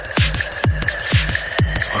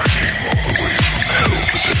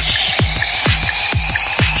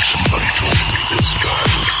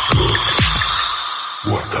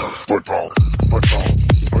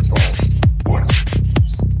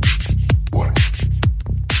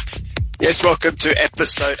Yes, welcome to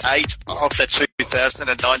episode 8 of the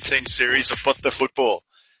 2019 series of What the Football.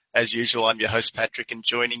 As usual, I'm your host, Patrick, and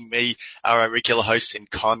joining me are our regular hosts in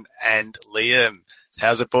Con and Liam.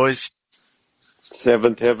 How's it, boys?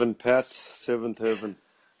 Seventh heaven, Pat. Seventh heaven.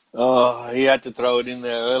 Oh, he had to throw it in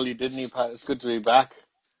there early, didn't he, Pat? It's good to be back.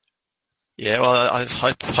 Yeah, well, I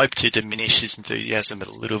hope to diminish his enthusiasm a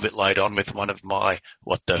little bit later on with one of my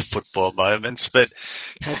What the Football moments. But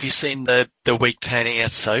have you seen the week panning out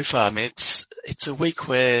so far? I mean, it's a week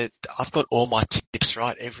where I've got all my tips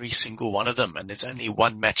right, every single one of them, and there's only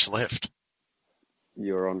one match left.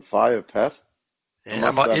 You're on fire, Pat. Yeah,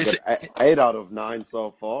 I've got 8 out of 9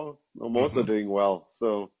 so far. I'm also doing well.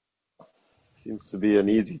 So seems to be an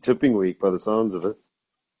easy tipping week by the sounds of it.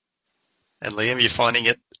 And Liam, you're finding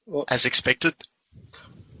it as expected?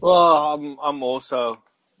 Well, I'm also,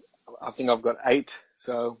 I think I've got 8.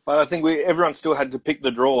 So, but I think everyone still had to pick the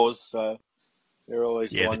draws. So they're always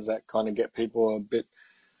the ones that kind of get people a bit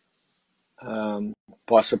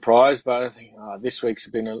by surprise. But I think this week's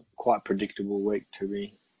been a quite predictable week to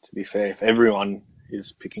be fair. If everyone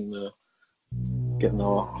is getting the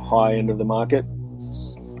high end of the market.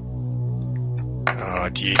 Oh,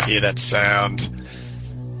 do you hear that sound?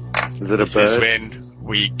 Is it a bird? This is when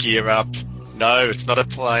we gear up. No, it's not a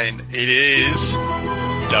plane. It is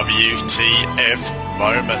WTF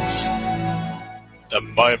moments. The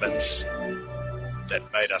moments that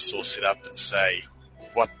made us all sit up and say,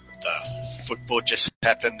 what the football just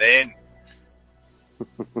happened then?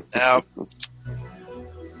 Now,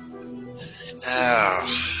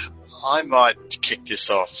 I might kick this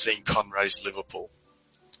off seeing Conray's Liverpool.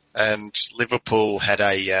 And Liverpool had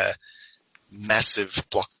a massive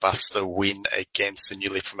blockbuster win against the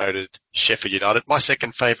newly promoted Sheffield United, my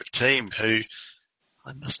second favourite team, who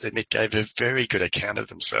I must admit gave a very good account of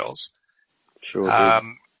themselves. Sure did.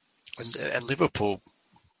 And Liverpool,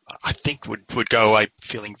 I think, would go away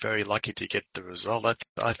feeling very lucky to get the result.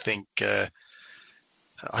 I think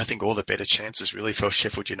all the better chances really fell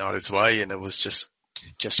Sheffield United's way, and it was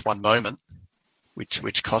just one moment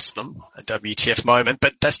which cost them a WTF moment.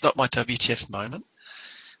 But that's not my WTF moment,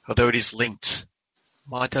 although it is linked.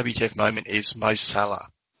 My WTF moment is Mo Salah.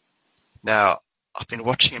 Now, I've been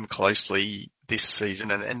watching him closely this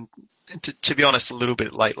season, and to be honest, a little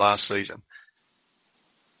bit late last season.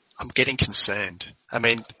 I'm getting concerned. I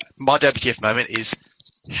mean, my WTF moment is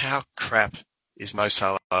how crap is Mo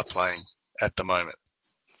Salah playing at the moment?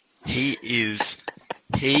 He is,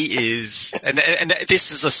 and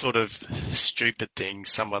this is a sort of stupid thing.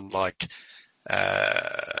 Someone like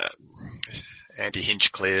Andy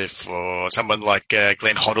Hinchcliffe or someone like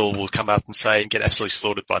Glenn Hoddle will come out and say and get absolutely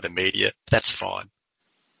slaughtered by the media. That's fine.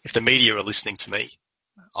 If the media are listening to me,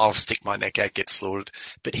 I'll stick my neck out, get slaughtered.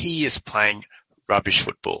 But he is playing rubbish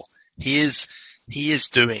football. He is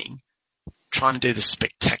trying to do the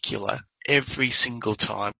spectacular every single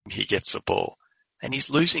time he gets a ball. And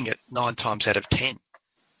he's losing it 9 times out of 10.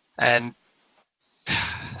 And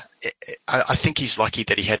I think he's lucky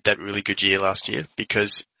that he had that really good year last year,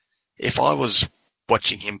 because if I was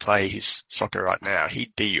watching him play his soccer right now,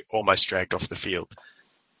 he'd be almost dragged off the field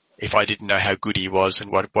if I didn't know how good he was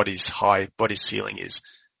and what his ceiling is.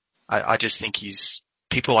 I just think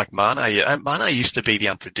people like Mane. Mane used to be the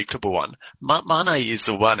unpredictable one. Mane is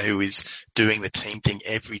the one who is doing the team thing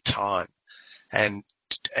every time and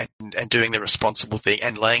doing the responsible thing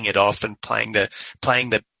and laying it off and playing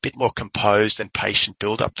the bit more composed and patient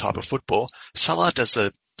build-up type of football. Salah does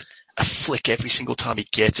a flick every single time he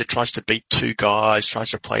gets it, tries to beat 2 guys,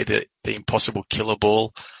 tries to play the impossible killer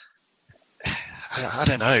ball. I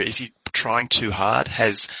don't know. Is he trying too hard?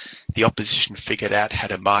 Has the opposition figured out how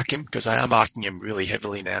to mark him? Because they are marking him really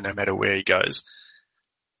heavily now, no matter where he goes.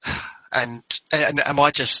 And am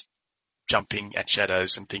I just jumping at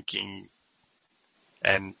shadows and thinking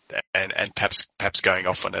and perhaps going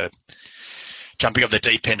off on jumping off the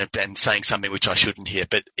deep end and saying something which I shouldn't hear?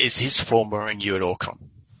 But is his form worrying you at all, Con?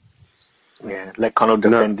 Yeah, let Connor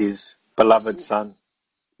defend his beloved son.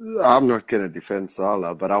 I'm not going to defend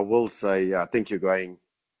Salah, but I will say, I think you're going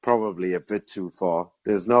probably a bit too far.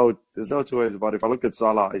 There's no two ways about it. If I look at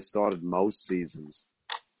Salah, he started most seasons,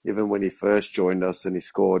 even when he first joined us, and he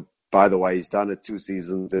scored. By the way, he's done it 2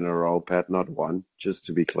 seasons in a row, Pat, not 1, just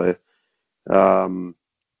to be clear. The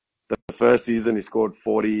first season, he scored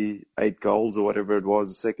 48 goals or whatever it was.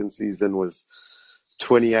 The second season was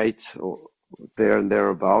 28 or there and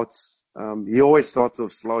thereabouts. He always starts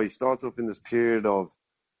off slow. He starts off in this period of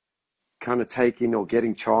kind of taking or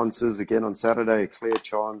getting chances. Again, on Saturday, a clear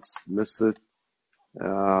chance, missed it.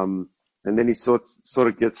 And then he sort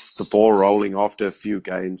of gets the ball rolling after a few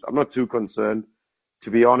games. I'm not too concerned.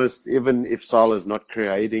 To be honest, even if Salah's not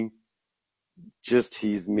creating, just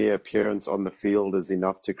his mere appearance on the field is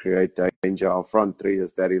enough to create danger. Our front three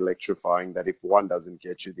is that electrifying that if one doesn't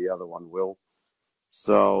get you, the other one will.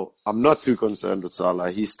 So I'm not too concerned with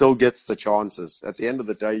Salah. He still gets the chances. At the end of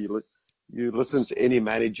the day, you listen to any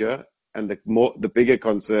manager, and the bigger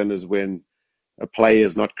concern is when a player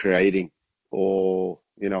is not creating or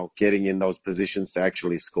getting in those positions to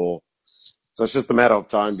actually score. So it's just a matter of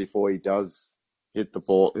time before he does hit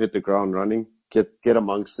the ground running, get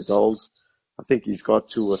amongst the goals. I think he's got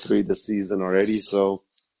 2 or 3 this season already. So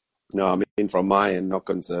no, I mean, from my end, not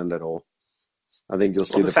concerned at all. I think you'll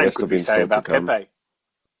see the best of him still to come. Pepe.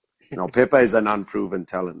 No, Pepe is an unproven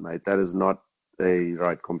talent, mate. That is not a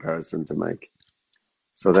right comparison to make.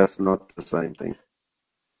 So that's not the same thing.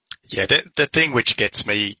 Yeah, the thing which gets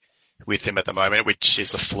me with him at the moment, which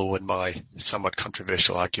is a flaw in my somewhat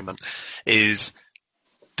controversial argument, is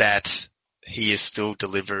that he is still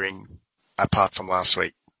delivering, apart from last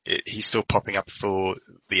week. He's still popping up for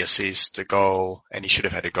the assist, the goal, and he should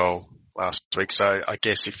have had a goal last week. So I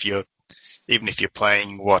guess even if you're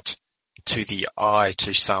playing what to the eye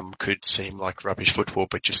to some could seem like rubbish football,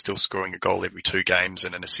 but you're still scoring a goal every 2 games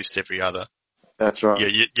and an assist every other. That's right.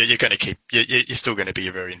 You're going to you're still going to be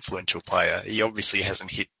a very influential player. He obviously hasn't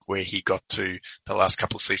hit where he got to the last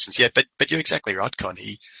couple of seasons yet, but you're exactly right, Con.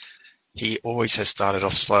 He always has started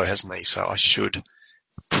off slow, hasn't he? So I should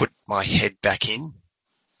put my head back in.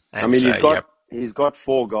 And I mean, say, he's got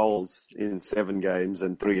 4 goals in 7 games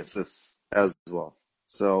and 3 assists as well.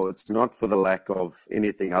 So it's not for the lack of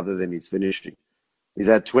anything other than his finishing. He's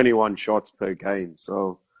had 21 shots per game.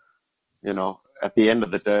 So, at the end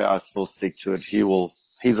of the day, I still stick to it.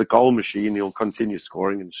 He's a goal machine. He'll continue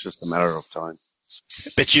scoring, and it's just a matter of time.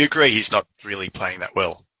 But you agree he's not really playing that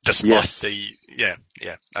well, despite yeah.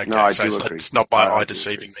 Okay, no, I so do agree. It's not by eye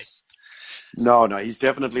deceiving me. No, he's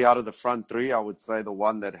definitely out of the front 3. I would say the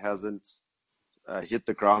one that hasn't hit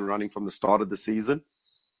the ground running from the start of the season.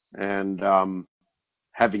 And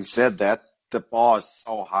having said that, the bar is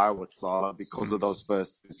so high with Salah because of those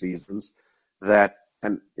first 2 seasons that,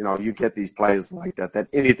 and you get these players like that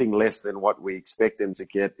anything less than what we expect them to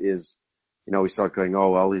get is, we start going,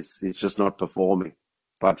 oh, well, he's just not performing.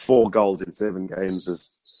 But 4 goals in 7 games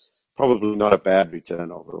is probably not a bad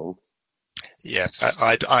return overall. Yeah,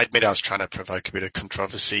 I admit I was trying to provoke a bit of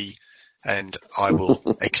controversy, and I will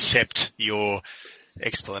accept your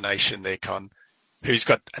explanation there, Con. Who's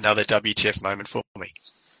got another WTF moment for me?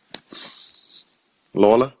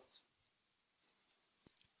 Lawler?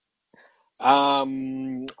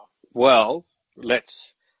 Well,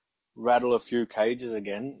 let's rattle a few cages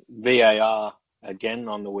again. VAR again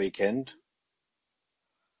on the weekend.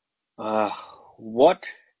 What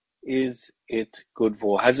is it good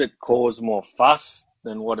for? Has it caused more fuss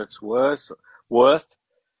than what it's worth? I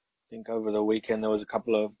think over the weekend there was a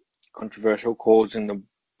couple of controversial calls in the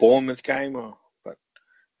Bournemouth game, but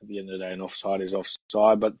at the end of the day, an offside is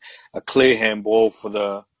offside. But a clear handball for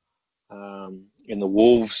the in the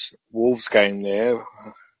Wolves game there.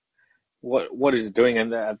 What is it doing?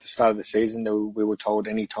 And at the start of the season, we were told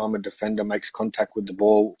any time a defender makes contact with the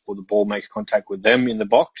ball or the ball makes contact with them in the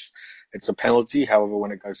box, it's a penalty. However,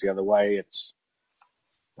 when it goes the other way, it's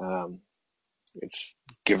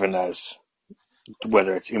given as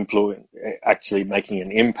whether it's actually making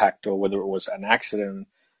an impact or whether it was an accident.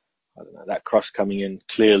 I don't know. That cross coming in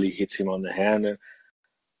clearly hits him on the hand.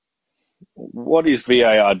 What is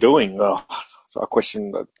VAR doing? Oh, it's a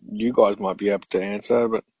question that you guys might be able to answer,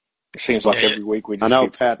 but it seems like every week we just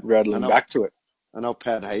keep rattling back to it. I know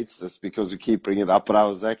Pat hates this because we keep bringing it up, but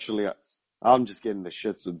I'm just getting the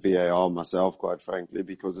shits with VAR myself, quite frankly,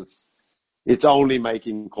 because it's only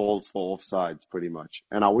making calls for offsides pretty much.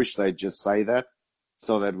 And I wish they'd just say that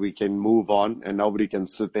so that we can move on and nobody can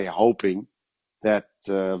sit there hoping that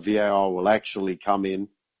VAR will actually come in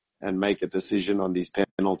and make a decision on these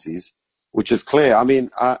penalties, which is clear. I mean,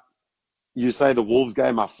 you say the Wolves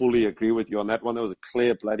game, I fully agree with you on that one. There was a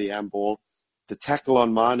clear bloody handball. The tackle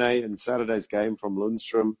on Mane in Saturday's game from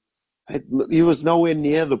Lundstrom, he was nowhere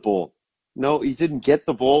near the ball. No, he didn't get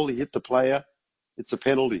the ball. He hit the player. It's a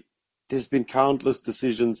penalty. There's been countless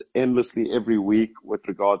decisions endlessly every week with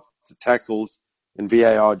regards to tackles, and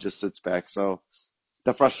VAR just sits back. So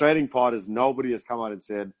the frustrating part is nobody has come out and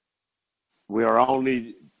said, we are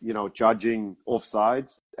only, judging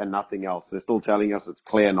offsides and nothing else. They're still telling us it's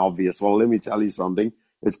clear and obvious. Well, let me tell you something.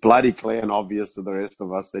 It's bloody clear and obvious to the rest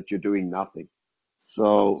of us that you're doing nothing.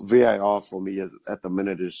 So VAR for me at the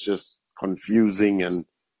minute is just confusing and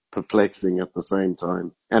perplexing at the same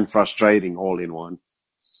time and frustrating all in one.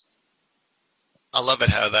 I love it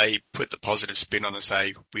how they put the positive spin on and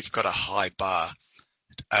say, we've got a high bar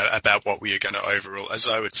about what we are going to overrule, as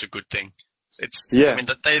though it's a good thing. Yeah. I mean,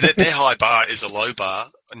 their high bar is a low bar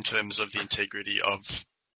in terms of the integrity of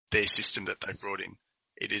their system that they've brought in.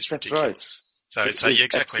 It is That's ridiculous. right. So you're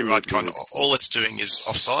exactly right, Con. Ridiculous. All it's doing is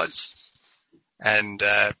offsides, and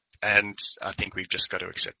I think we've just got to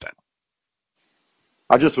accept that.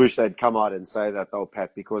 I just wish they'd come out and say that though,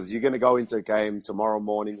 Pat, because you're going to go into a game tomorrow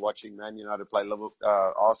morning watching Man United play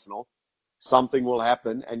Arsenal. Something will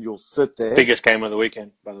happen and you'll sit there. Biggest game of the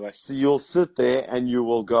weekend, by the way. So you'll sit there and you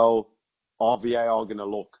will go, VAR are going to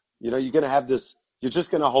look. You're going to have this, you're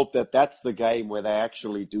just going to hope that that's the game where they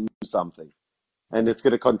actually do something. And it's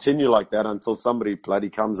going to continue like that until somebody bloody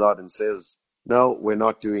comes out and says, no, we're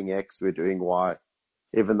not doing X, we're doing Y.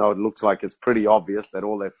 Even though it looks like it's pretty obvious that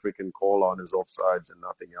all they freaking call on is offsides and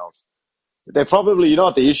nothing else. They probably,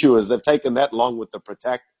 what the issue is? They've taken that long with the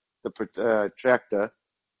protractor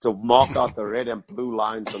to mark out the red and blue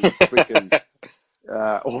lines on the freaking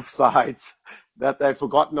offsides that they've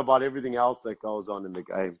forgotten about everything else that goes on in the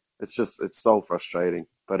game. It's so frustrating.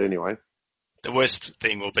 But anyway. The worst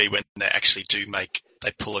thing will be when they actually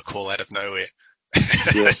they pull a call out of nowhere.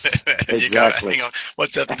 Yes, and exactly. You go, hang on,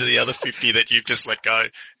 what's happened to the other 50 that you've just let go?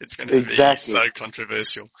 It's going to be so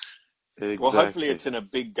controversial. Exactly. Well, hopefully it's in a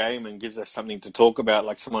big game and gives us something to talk about,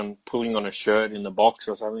 like someone pulling on a shirt in the box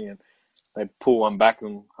or something, and they pull one back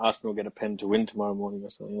and Arsenal get a pen to win tomorrow morning or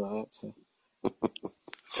something like that. So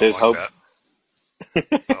there's hope.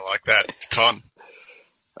 I like that. Con.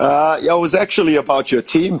 It was actually about your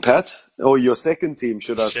team, Pat, or your second team,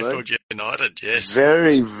 should I say? Sheffield United, yes.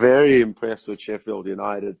 Very, very impressed with Sheffield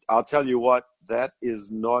United. I'll tell you what, that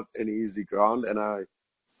is not an easy ground, and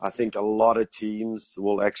I think a lot of teams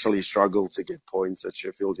will actually struggle to get points at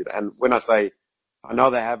Sheffield United. And when I say, I know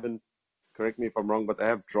they haven't, correct me if I'm wrong, but they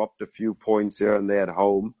have dropped a few points here and there at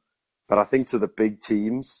home. But I think to the big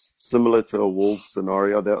teams, similar to a Wolves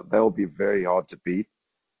scenario, they'll be very hard to beat.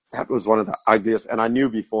 That was one of the ugliest, and I knew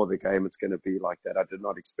before the game it's going to be like that. I did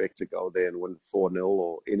not expect to go there and win 4-0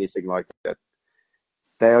 or anything like that.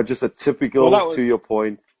 They are just a typical, to your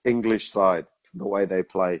point, English side, the way they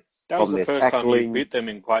play. That was the first time you beat them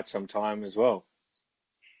in quite some time as well.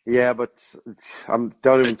 Yeah, but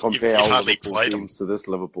don't even compare all Liverpool teams to this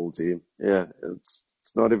Liverpool team. Yeah, it's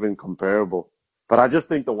not even comparable. But I just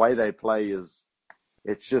think the way they play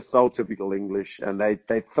it's just so typical English, and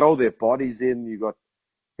they throw their bodies in. You got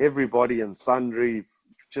everybody and sundry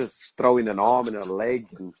just throwing an arm and a leg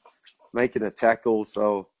and making a tackle.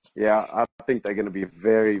 So, yeah, I think they're going to be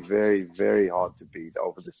very, very, very hard to beat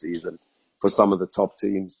over the season for some of the top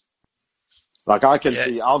teams. Like I can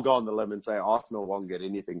see, I'll go on the limb and say Arsenal won't get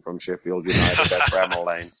anything from Sheffield United at Bramall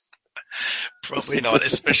Lane. Probably not,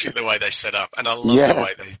 especially the way they set up. And I love the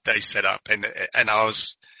way they set up. And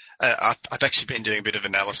I've actually been doing a bit of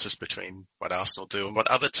analysis between what Arsenal do and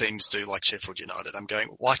what other teams do, like Sheffield United. I'm going,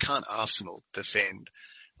 why can't Arsenal defend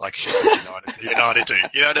like Sheffield United do?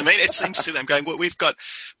 You know what I mean? It seems silly. I'm going, well, we've got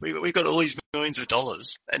all these millions of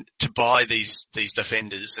dollars and to buy these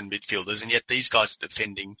defenders and midfielders, and yet these guys are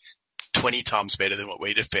defending 20 times better than what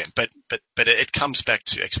we defend. But it comes back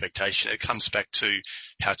to expectation. It comes back to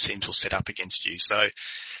how teams will set up against you. So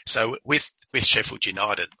with Sheffield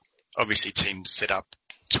United, obviously teams set up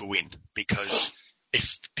to win because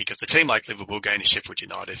a team like Liverpool going to Sheffield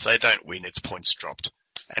United, if they don't win, it's points dropped.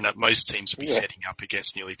 And most teams will be setting up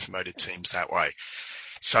against newly promoted teams that way.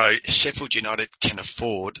 So Sheffield United can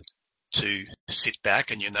afford to sit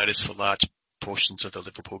back, and you'll notice for large portions of the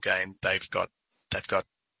Liverpool game, they've got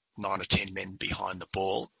 9 or 10 men behind the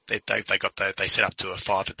ball. They set up to a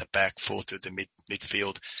 5 at the back, 4 through the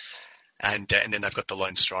midfield, and then they've got the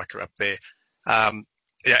lone striker up there. And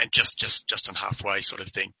just on halfway sort of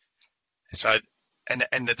thing. So, and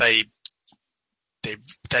they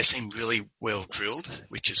seem really well drilled,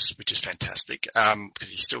 which is fantastic.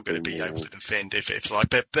 Because you're still going to be able to defend if like,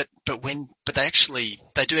 but they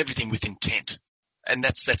do everything with intent. And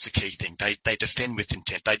that's the key thing. They defend with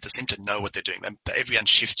intent. They seem to know what they're doing. Everyone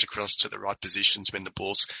shifts across to the right positions when the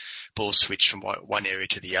balls switch from one area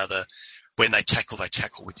to the other. When they tackle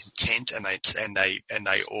with intent, and they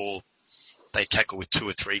tackle with 2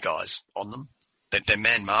 or 3 guys on them. They're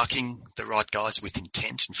man marking the right guys with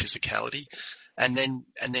intent and physicality. And then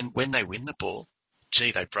when they win the ball,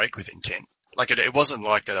 they break with intent. Like it wasn't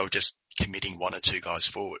like that they were just committing 1 or 2 guys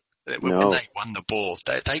forward. When they won the ball,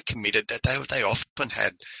 they committed that they often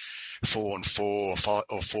had 4-on-4 or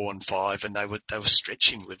 4-on-5, and they were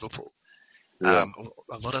stretching Liverpool. Yeah.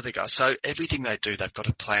 A lot of the guys. So everything they do, they've got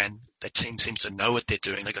a plan. Their team seems to know what they're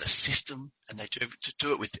doing. They've got a system, and they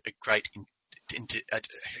do it with a great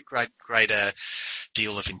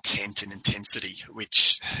deal of intent and intensity,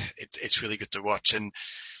 which it's really good to watch. And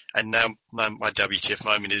now my WTF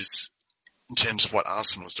moment is in terms of what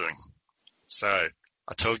Arsenal was doing. So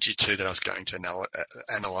I told you too that I was going to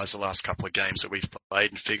analyse the last couple of games that we've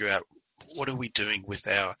played and figure out what are we doing with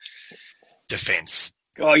our defence.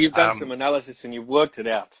 Oh, you've done some analysis and you've worked it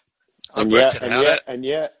out. I was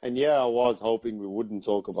hoping we wouldn't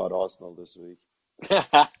talk about Arsenal this week.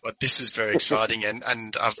 But this is very exciting,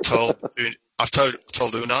 and I've told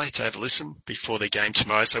Unai to have a listen before the game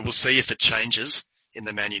tomorrow. So we'll see if it changes in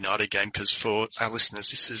the Man United game, because for our listeners,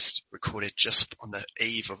 this is recorded just on the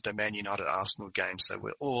eve of the Man United Arsenal game. So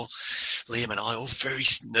we're all, Liam and I, all very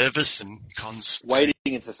nervous, and Con's waiting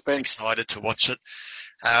in suspense, excited to watch it.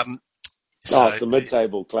 It's the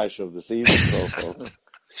mid-table clash of the season so far.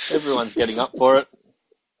 Everyone's getting up for it.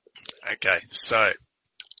 Okay, so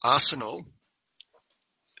Arsenal,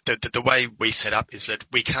 the way we set up is that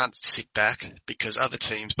we can't sit back, because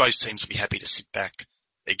most teams will be happy to sit back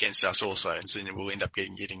against us also, and then we'll end up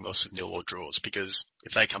getting lots of nil or draws, because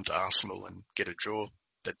if they come to Arsenal and get a draw,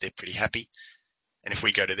 that they're pretty happy. And if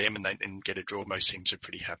we go to them and get a draw, most teams are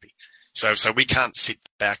pretty happy. So we can't sit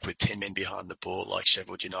back with 10 men behind the ball like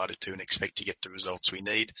Sheffield United do and expect to get the results we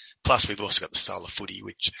need. Plus, we've also got the style of footy,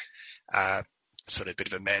 which sort of a bit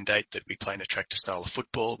of a mandate that we play an attractive style of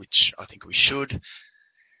football, which I think we should.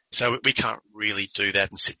 So we can't really do that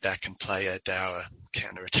and sit back and play a dour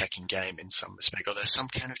counter-attacking game in some respect, although some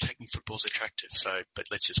counter-attacking football's attractive.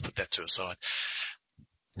 But let's just put that to a side.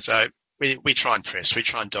 So we try and press, we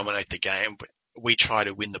try and dominate the game. We try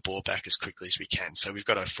to win the ball back as quickly as we can. So we've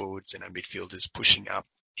got our forwards and our midfielders pushing up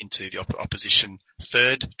into the opposition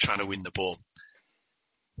third, trying to win the ball.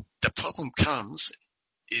 The problem comes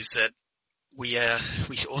is that we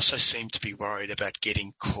also seem to be worried about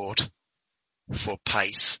getting caught for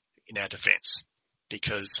pace in our defence,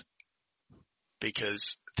 because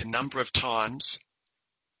the number of times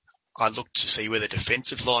I looked to see where the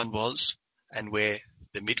defensive line was and where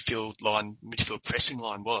the midfield pressing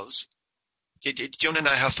line was. Do you want to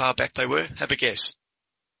know how far back they were? Have a guess.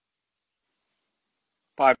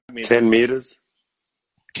 5 meters. 10 meters.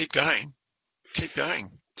 Keep going.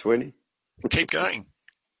 20. Keep going.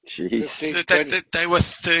 Jeez. They were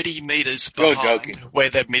 30 metres behind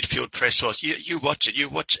where the midfield press was. You watch it.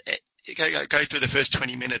 Go through the first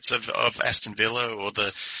 20 minutes of Aston Villa or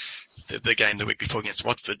the game the week before against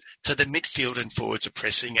Watford. So the midfield and forwards are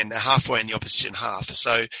pressing, and they're halfway in the opposition half.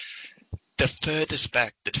 So the furthest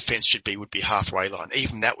back the defence would be halfway line.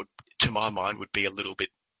 Even that would, to my mind, would be a little bit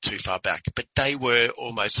too far back. But they were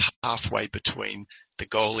almost halfway between the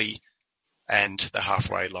goalie and the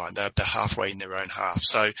halfway line. They're halfway in their own half.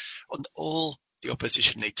 So all the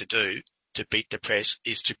opposition need to do to beat the press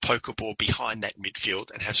is to poke a ball behind that midfield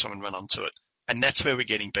and have someone run onto it. And that's where we're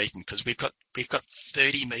getting beaten, because we've got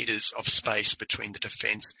 30 metres of space between the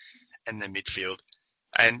defence and the midfield.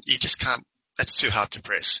 And you just can't, that's too hard to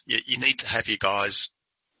press. You need to have your guys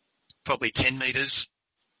probably 10 metres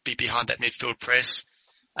be behind that midfield press.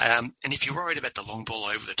 And if you're worried about the long ball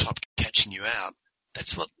over the top catching you out,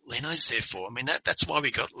 that's what Leno's there for. I mean, that's why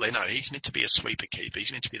we got Leno. He's meant to be a sweeper keeper.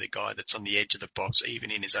 He's meant to be the guy that's on the edge of the box,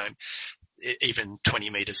 even in his own, even 20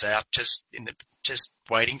 metres out, just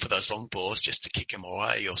waiting for those long balls just to kick him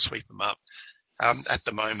away or sweep him up. At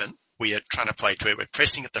the moment, we are trying to play to where we're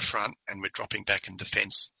pressing at the front and we're dropping back in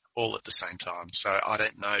defence all at the same time. So I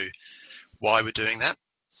don't know why we're doing that,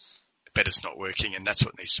 but it's not working, and that's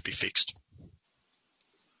what needs to be fixed.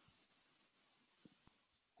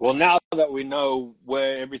 Well, now that we know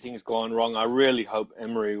where everything's gone wrong, I really hope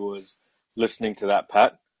Emery was listening to that,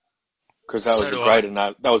 Pat, because that was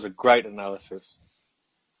a great analysis.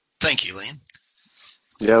 Thank you, Liam.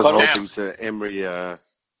 Yeah, I was hoping to Emery,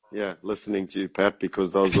 listening to you, Pat,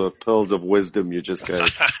 because those were pearls of wisdom you just gave.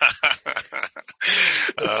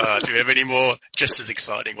 Do you have any more just as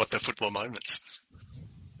exciting What the Football moments?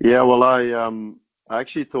 Yeah, well, I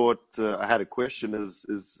actually thought I had a question.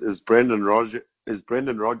 Is Brendan Rodgers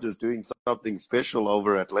doing something special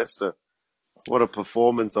over at Leicester? What a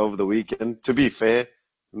performance over the weekend. To be fair,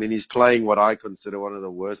 I mean, he's playing what I consider one of the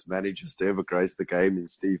worst managers to ever grace the game in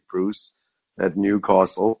Steve Bruce at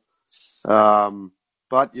Newcastle.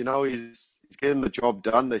 But, he's getting the job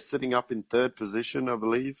done. They're sitting up in third position, I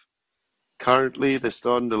believe. Currently, they're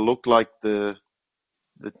starting to look like the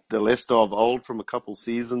Leicester of old from a couple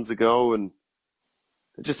seasons ago, and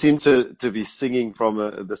it just seems to be singing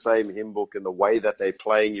from the same hymn book in the way that they're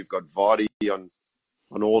playing. You've got Vardy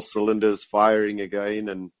on all cylinders firing again,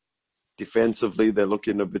 and defensively they're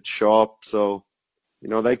looking a bit sharp. So,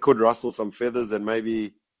 they could rustle some feathers and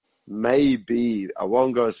maybe, I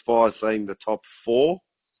won't go as far as saying the top 4,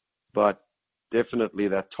 but definitely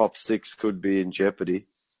that top 6 could be in jeopardy.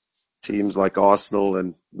 Teams like Arsenal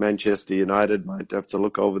and Manchester United might have to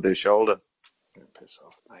look over their shoulder. piss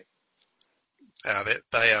off, mate.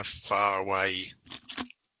 They are far away,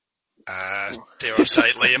 dare I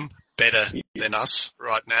say, Liam, better than us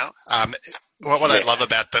right now. What I love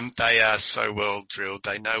about them, they are so well drilled.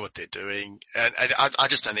 They know what they're doing. And I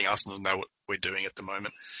just don't think Arsenal know what we're doing at the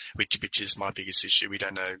moment, which is my biggest issue. We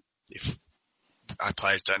don't know if our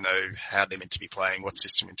players don't know how they're meant to be playing, what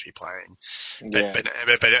system they're meant to be playing.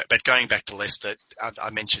 But going back to Leicester,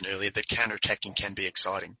 I mentioned earlier that counter-attacking can be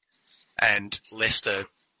exciting. And Leicester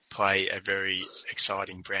play a very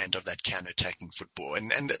exciting brand of that counter-attacking football.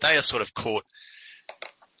 And they are sort of caught,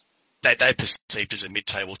 they're perceived as a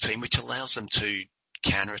mid-table team, which allows them to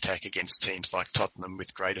counter-attack against teams like Tottenham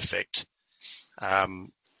with great effect.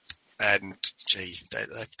 And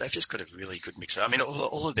they've just got a really good mix. I mean,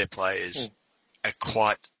 all of their players are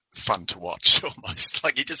quite fun to watch almost.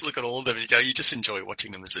 Like you just look at all of them and you just enjoy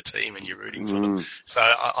watching them as a team and you're rooting for them. So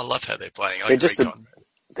I love how they're playing.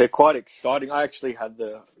 They're quite exciting. I actually had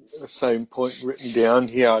the same point written down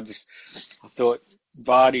here. I thought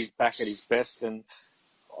Vardy's back at his best, and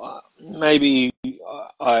maybe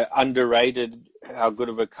I underrated how good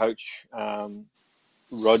of a coach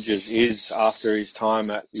Rodgers is after his time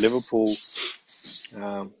at Liverpool.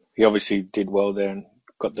 He obviously did well there and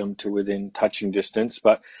got them to within touching distance,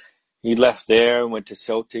 but he left there and went to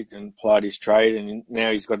Celtic and plied his trade, and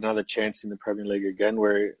now he's got another chance in the Premier League again,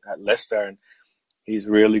 where at Leicester, and he's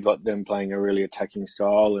really got them playing a really attacking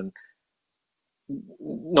style, and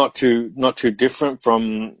not too different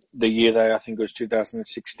from the year I think it was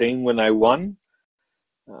 2016 when they won.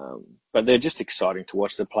 But they're just exciting to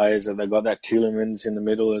watch the players, and they've got that Tielemans in the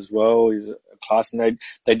middle as well. He's a class, and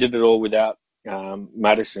they did it all without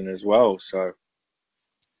Maddison as well. So,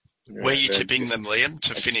 were you tipping them, Liam,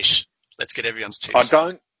 to finish? Let's get everyone's tips.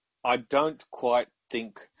 I don't quite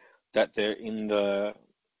think that they're in the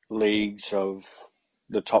leagues of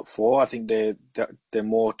the top four. I think they're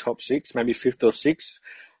more top six, maybe fifth or sixth.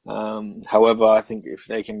 However, I think if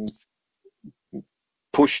they can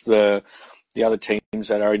push the other teams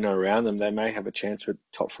that are in and around them, they may have a chance with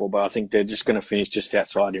top four. But I think they're just going to finish just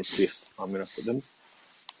outside in fifth. I'm going to put them.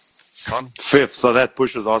 Con? Fifth, so that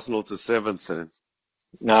pushes Arsenal to seventh then.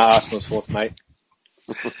 Nah, Arsenal's fourth, mate.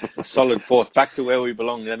 Solid fourth. Back to where we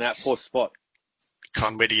belong. They're in that fourth spot.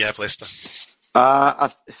 Con, where do you have Leicester?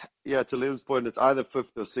 To Liam's point, it's either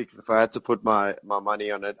fifth or sixth. If I had to put my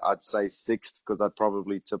money on it, I'd say sixth, because I'd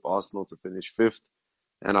probably tip Arsenal to finish fifth.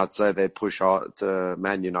 And I'd say they'd push out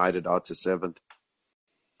Man United out to seventh.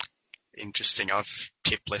 Interesting. I've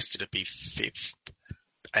tipped Leicester to be fifth,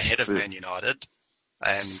 ahead of Man United.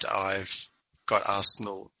 And I've got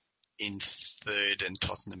Arsenal in third and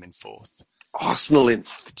Tottenham in fourth. Arsenal in...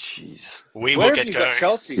 Jeez. We will get going.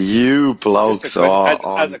 Chelsea? You blokes are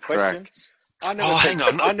on track. I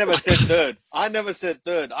never said third. I never said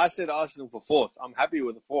third. I said Arsenal for fourth. I'm happy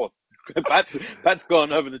with the fourth. Pat's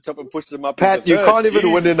gone over the top and pushed them up. Pat, you can't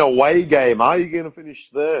even win an away game. How are you going to finish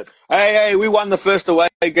third? Hey, we won the first away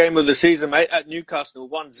game of the season, mate, at Newcastle.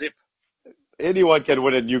 1-0. Anyone can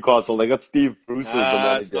win at Newcastle. They got Steve Bruce as the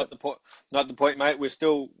manager. It's not the point, mate. We're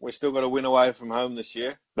still got to win away from home this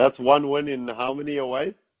year. That's one win in how many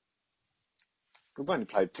away? We've only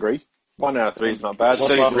played 3. 1 out of 3 is not bad.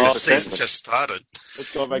 The season just started.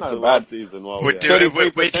 Let's go back to last season. What's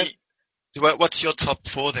your top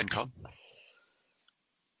 4 then, Con?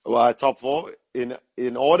 Well, top 4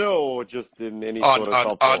 in order or just in any sort of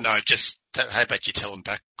top 4? Oh, no, just how about you tell them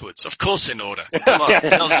backwards? Of course in order. Come on,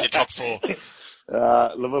 tell us your top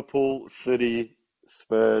 4. Liverpool, City,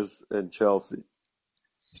 Spurs, and Chelsea.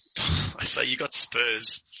 So you got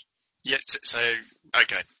Spurs. Yes, so,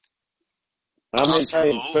 okay. I'm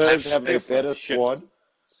saying Spurs have a better squad.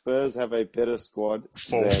 Spurs have a better squad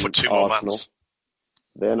for 2 more months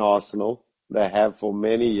than Arsenal. They have for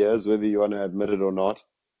many years, whether you want to admit it or not.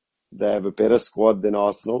 They have a better squad than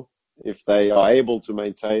Arsenal. If they are able to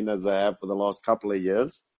maintain as they have for the last couple of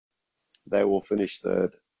years, they will finish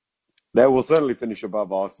third. They will certainly finish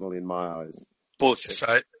above Arsenal in my eyes. Bullshit.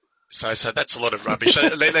 So that's a lot of rubbish.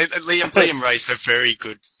 Liam raised a very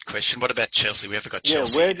good question. What about Chelsea? We haven't got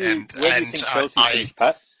Chelsea. Where do you think Chelsea finish,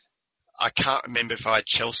 Pat? I can't remember if I had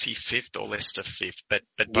Chelsea 5th or Leicester 5th, but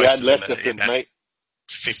both you had Leicester 5th, mate.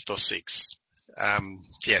 5th or 6th.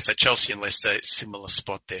 So Chelsea and Leicester, similar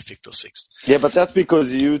spot there, 5th or 6th. Yeah, but that's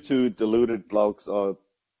because you two deluded blokes are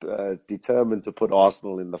determined to put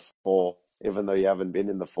Arsenal in the 4, even though you haven't been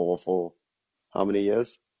in the 4 for how many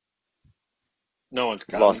years? No one's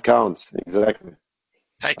counting. Lost count, exactly.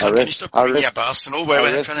 Hey, can you stop bringing up Arsenal?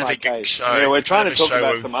 We're trying to have a good show. Yeah, we're trying to talk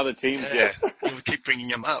about some other teams. Yeah, we keep bringing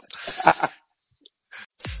them up.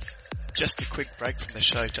 Just a quick break from the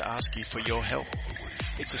show to ask you for your help.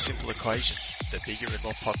 It's a simple equation. The bigger and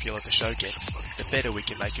more popular the show gets, the better we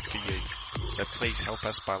can make it for you. So please help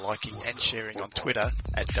us by liking and sharing on Twitter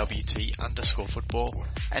at WT_football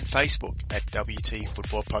and Facebook at WT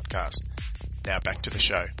Football Podcast. Now back to the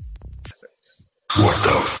show.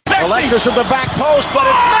 Alexis at the back post, but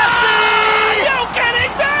it's Messi! Are you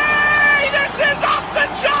kidding me? This is off the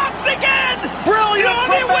charts again! Brilliant from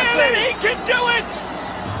Messi! The only way that he can do it!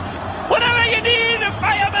 Whenever you need a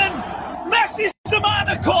fireman, Messi's the man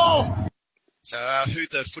to call! So who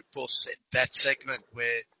the football said that segment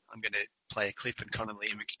where I'm going to play a clip and Con and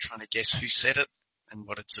Liam are trying to guess who said it and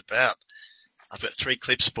what it's about. I've got 3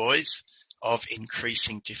 clips, boys, of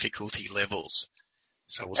increasing difficulty levels.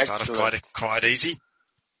 So we'll start off quite easy,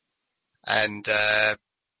 and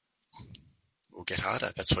we'll get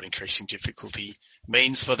harder. That's what increasing difficulty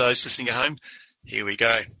means for those listening at home. Here we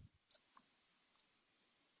go.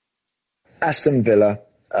 Aston Villa,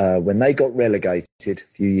 when they got relegated a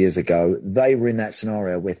few years ago, they were in that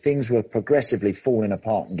scenario where things were progressively falling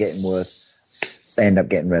apart and getting worse. They end up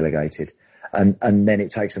getting relegated. And then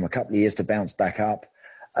it takes them a couple of years to bounce back up.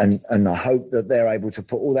 And I hope that they're able to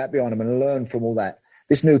put all that behind them and learn from all that.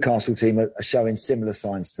 This Newcastle team are showing similar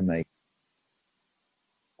signs to me.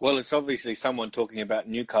 Well, it's obviously someone talking about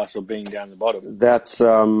Newcastle being down the bottom. That's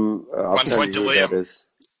I'll tell you who that is.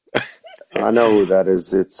 I know who that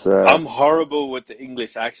is. It's I'm horrible with the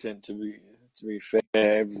English accent. To be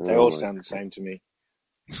fair, they all sound the same to me.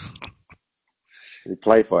 He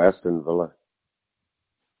played for Aston Villa.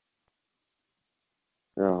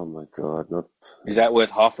 Oh my God! Is that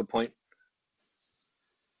worth half a point?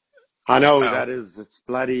 I know who that is. It's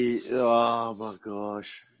bloody. Oh my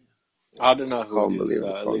gosh! I don't know who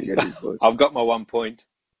it is. I've got my 1 point.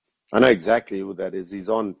 I know exactly who that is. He's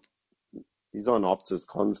on Optus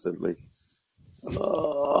constantly.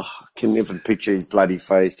 Oh, I can even picture his bloody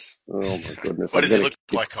face. Oh my goodness! What does he look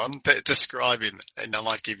like? Describe him, and I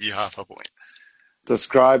might give you half a point.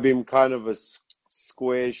 Describe him, kind of a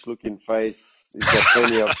squarish-looking face. He's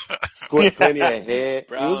got plenty of hair.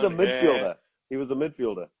 Brown he was a midfielder. hair. He was a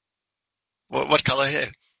midfielder. What colour hair?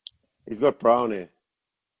 He's got brown hair.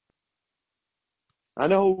 I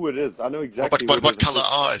know who it is. I know exactly. What colour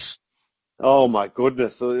eyes? Oh my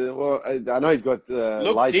goodness! Well, I know he's got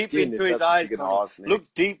light skin. Look deep into his eyes. Look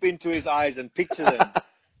deep into his eyes and picture them.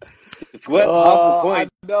 It's worth half a point.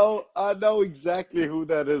 I know exactly who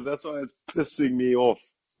that is. That's why it's pissing me off.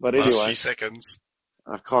 But anyway, last few seconds.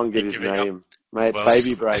 I can't get his name. Mate, Well,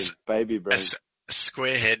 Baby Brain. Baby Brain. A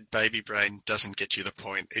squarehead Baby Brain doesn't get you the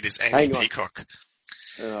point. It is Andy Peacock.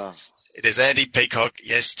 It is Andy Peacock,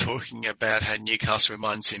 yes, talking about how Newcastle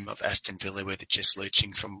reminds him of Aston Villa, where they're just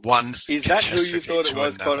lurching from one Is that who you thought it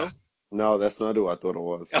was, another. Connor? No, that's not who I thought it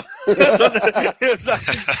was.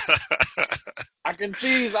 I can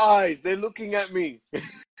see his eyes. They're looking at me.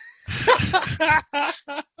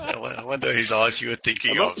 I wonder whose eyes you were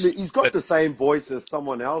thinking of. He's got the same voice as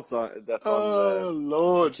someone else that's on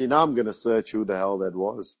Lord. Actually, now I'm going to search who the hell that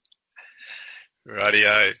was.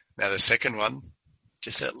 Rightio. Now the second one,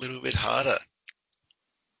 just that little bit harder.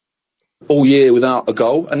 All year without a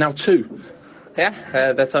goal, and now 2.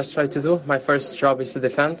 Yeah, that's what I try to do. My first job is to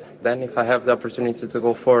defend. Then if I have the opportunity to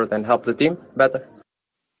go forward and help the team, better.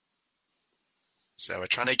 So we're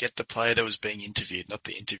trying to get the player that was being interviewed, not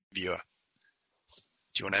the interviewer.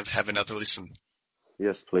 Do you want to have another listen?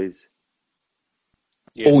 Yes, please.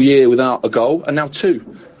 Yes. All year without a goal, and now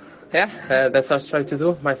 2. Yeah, that's what I try to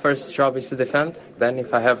do. My first job is to defend. Then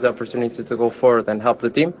if I have the opportunity to go forward and help the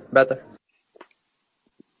team, better.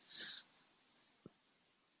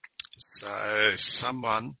 So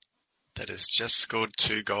someone that has just scored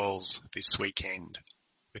 2 goals this weekend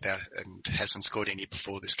and hasn't scored any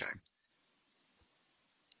before this game.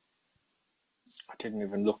 I didn't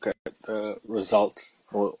even look at the results.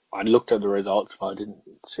 Well, I looked at the results, but I didn't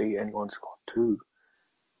see anyone score 2.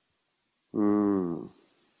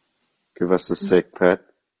 Give us a sec, Pat.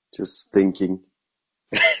 Just thinking.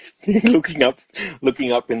 looking up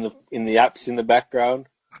in the apps in the background.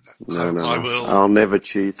 No. I will. I'll never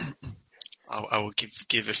cheat. I will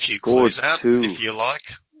give a few clues out 2. if you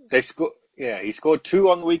like. They scored. Yeah, he scored 2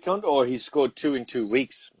 on the weekend, or he scored 2 in 2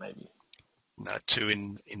 weeks, maybe. No, 2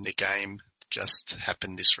 in the game just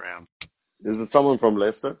happened this round. Is it someone from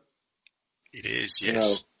Leicester? It is,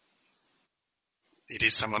 yes. No. It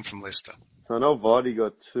is someone from Leicester. So I know Vardy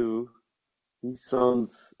got 2. He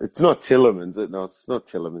sounds... It's not Tillemans. No, it's not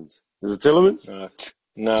Tillemans. Is it Tillemans?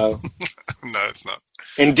 No. No, it's not.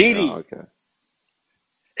 Ndidi. Oh, okay.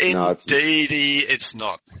 Ndidi, it's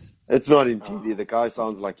not. It's not Ndidi. The guy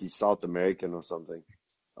sounds like he's South American or something.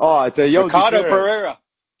 Oh, it's a Yogi Ricardo Perez. Pereira.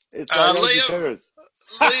 It's Yogi Perez.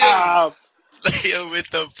 Liam, Liam with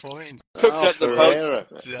the points. Took that the Pereira.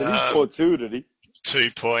 post. Did he score 2, did he? 2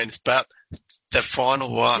 points, but the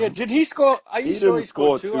final one. Yeah, did he score? Are you He sure didn't he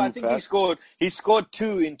scored score 2? two, I think Pat. he scored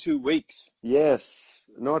 2 in 2 weeks. Yes,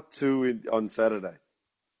 not 2 on Saturday.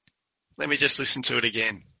 Let me just listen to it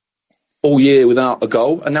again. All year without a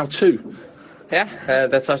goal, and now 2. Yeah,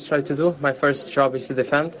 that's what I try to do. My first job is to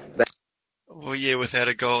defend. All year without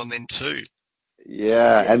a goal and then 2.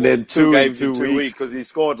 Yeah, and then 2 in games 2 in 2 weeks weeks. because he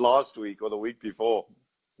scored last week or the week before.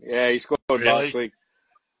 Yeah, he scored Really? last week.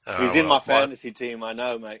 Oh, He's in well, my fantasy team, I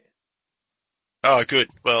know, mate. Oh, good.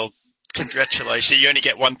 Well, congratulations. You only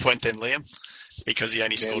get 1 point then, Liam, because he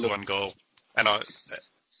only scored look. 1 goal. And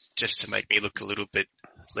just to make me look a little bit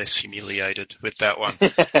less humiliated with that one.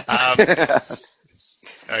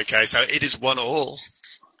 Okay, so it is 1-1.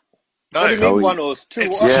 No, What do you mean 1-1? It's 2-1.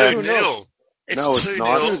 it's Yeah. 2-0. It's No, it's 2-0.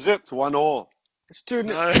 not. It's 1-1. It's 2-0.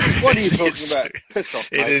 No, What are you it talking is- about? Piss off,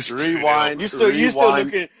 It mate. is 2-0. Rewind. You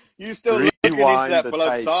still looking into Rewind that the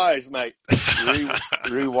bloke's tape. eyes, mate.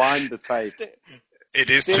 Rewind the tape. It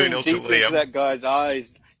is Staring 2-0 to deep into Liam. that guy's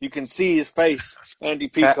eyes. You can see his face, Andy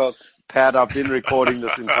Peacock. Pat, I've been recording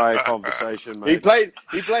this entire conversation, He mate. played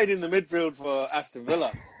in the midfield for Aston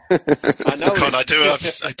Villa. I know. Con, him. I do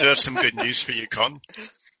have some good news for you, Con.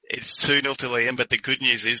 It's 2-0 to Liam, but the good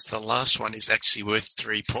news is the last one is actually worth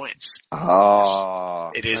 3 points.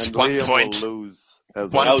 Oh, It is and 1 Liam point. will lose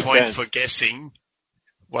as 1 well. point chance. for guessing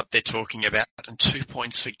what they're talking about, and 2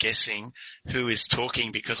 points for guessing who is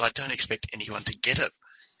talking, because I don't expect anyone to get it.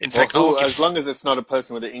 In fact, As long as it's not a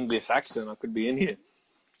person with an English accent, I could be in here.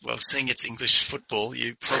 well, seeing it's English football,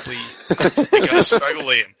 you're going to struggle,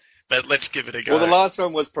 Liam. But let's give it a go. Well, the last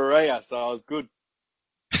one was Pereira, so I was good.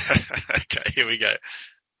 Okay, here we go.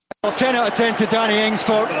 Well, 10 out of 10 to Danny Ings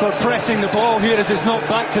for pressing the ball here as it's knocked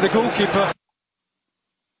back to the goalkeeper.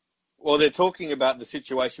 Well, they're talking about the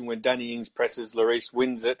situation when Danny Ings presses, Lloris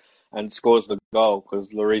wins it and scores the goal because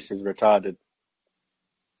Lloris is retarded.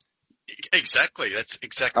 Exactly. That's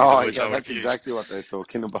exactly the Oh, words yeah, I would that's use. exactly what they're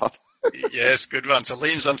talking about. Yes, good one. So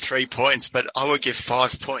Liam's on 3 points, but I would give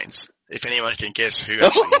 5 points if anyone can guess who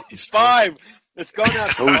actually is talking. 5! It's gone out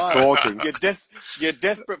to Who's 5. talking? You're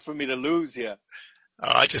desperate for me to lose here.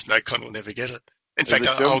 I just know Con will never get it. In Is fact,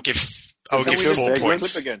 it Jim? I'll give Can we listen 4 to the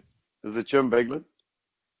points. clip again? Is it Jim Beglin?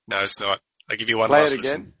 No, it's not. I'll give you one Play last it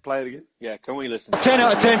again. listen. Play it again. Yeah, can we listen? 10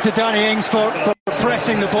 out of 10 to Danny Ings for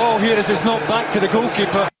pressing the ball here as it's knocked back to the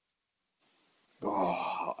goalkeeper.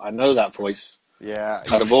 Oh, I know that voice. Yeah.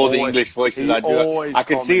 Out of all the English voices I do, I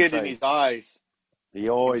can see it in commentates. his eyes. He I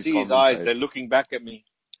always can see his eyes. commentates. They're looking back at me.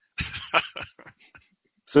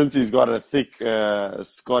 Since he's got a thick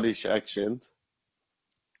Scottish accent.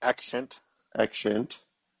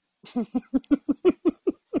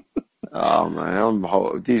 Oh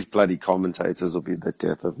man, these bloody commentators will be the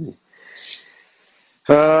death of me.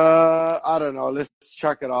 I don't know. Let's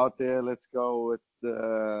chuck it out there. Let's go with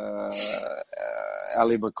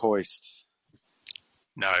Ali McCoist.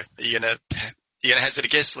 No. Are you gonna hazard a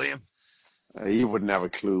guess, Liam? He wouldn't have a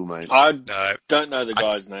clue, mate. I No. don't know the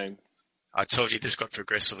guy's name. I told you this got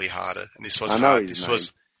progressively harder, and this was I know hard. his This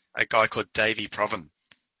was a guy called Davy Proven.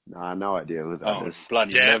 Nah, no idea who that Oh, is.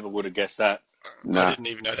 bloody Yeah. never would have guessed that. Nah. I didn't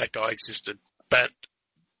even know that guy existed, but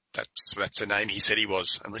that's the name he said he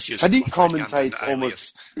was, unless he was And he operating under an commentates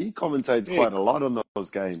alias. He commentates Yeah. quite a lot on those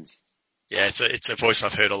games. Yeah, it's a voice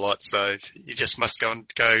I've heard a lot, so you just must go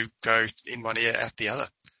in one ear, out the other.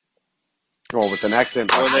 Oh, with an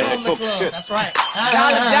accent. Well, like they that. talk shit. That's right.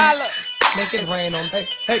 Dollar. Make it rain on.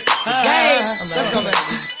 Hey, Game. Let's go, baby.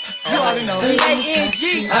 You already know.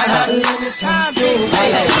 B-A-N-G. Time,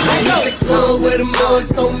 I the club where them boys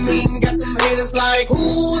so mean, got them haters like,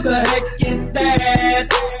 who the heck is that?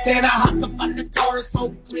 Then I hopped up on the car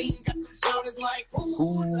so clean, got them shouters like,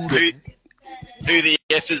 who Who the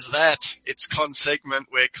F is that? It's Con segment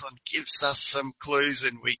where Con gives us some clues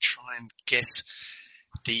and we try and guess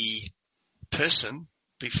the person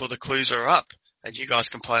before the clues are up. And you guys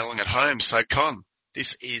can play along at home. So Con,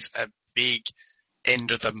 this is a big end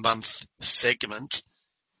of the month segment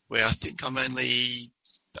where I think I'm only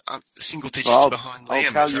single digits behind Liam.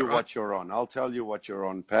 I'll tell is that you right? what you're on. I'll tell you what you're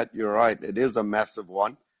on, Pat. You're right. It is a massive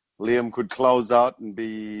one. Liam could close out and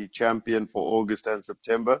be champion for August and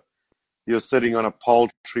September. You're sitting on a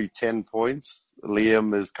paltry 10 points.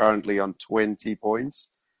 Liam is currently on 20 points.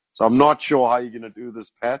 So I'm not sure how you're going to do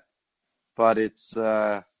this, Pat, but it's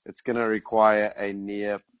going to require a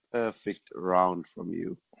near perfect round from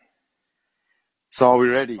you. So are we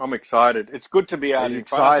ready? I'm excited. It's good to be out you in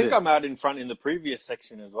front. I think excited? I'm out in front in the previous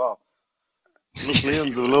section as well. Look,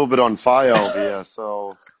 Liam's a little bit on fire over here,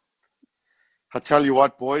 so I tell you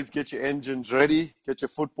what, boys, get your engines ready, get your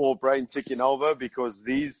football brain ticking over, because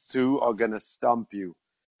these two are going to stump you.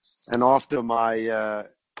 And after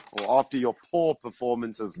after your poor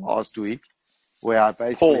performances last week, where I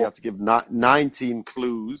basically had to give 19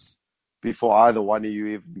 clues before either one of you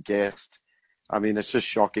even guessed, I mean, it's just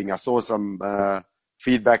shocking. I saw some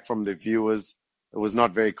feedback from the viewers. It was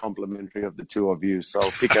not very complimentary of the two of you. So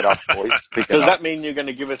pick it up, boys. Pick it Does up. that mean you're going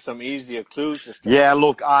to give us some easier clues this time? Yeah,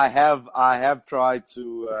 look, I have tried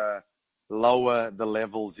to lower the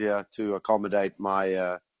levels here to accommodate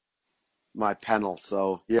my my panel.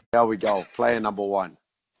 So here we go. Player number one.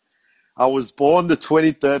 I was born the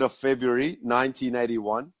 23rd of February,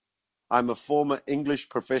 1981. I'm a former English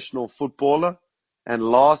professional footballer and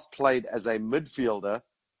last played as a midfielder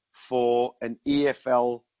for an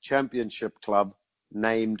EFL Championship club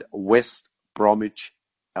named West Bromwich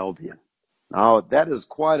Albion. Now, that is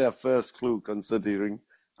quite a first clue, considering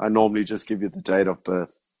I normally just give you the date of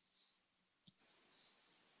birth.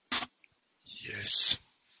 Yes.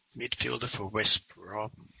 Midfielder for West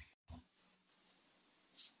Brom.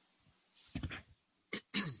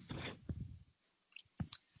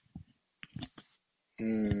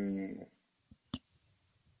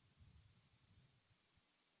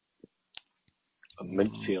 A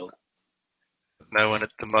midfield. No one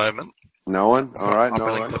at the moment. No one? All right, I'm no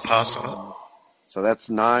willing one. to pass on it. So that's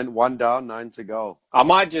 9, 1 down, 9 to go. I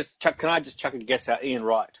might just chuck. Can I just chuck a guess out? Ian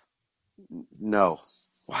Wright. No.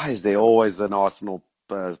 Why is there always an Arsenal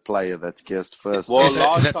player that's guessed first? Well, Is that-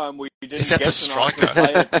 last is that- time we didn't is that the guess an Arsenal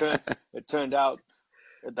striker? player. It turned out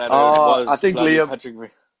that it was I think bloody Liam-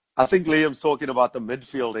 Patrick. I think Liam's talking about the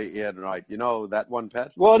midfielder, Ian Wright. You know that one,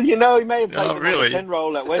 Pat? Well, you know, he may have played Oh, the really? number 10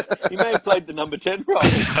 role at West. He may have played the number 10 role.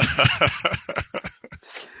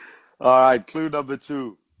 All right, clue number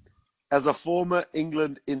 2. As a former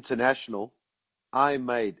England international, I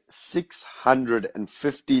made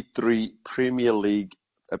 653 Premier League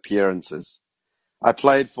appearances. I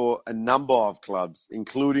played for a number of clubs,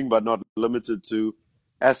 including but not limited to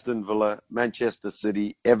Aston Villa, Manchester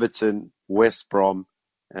City, Everton, West Brom,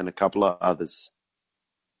 and a couple of others.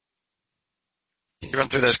 Can you run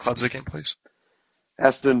through those clubs again, please?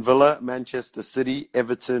 Aston Villa, Manchester City,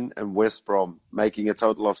 Everton, and West Brom, making a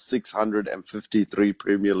total of 653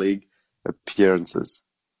 Premier League appearances.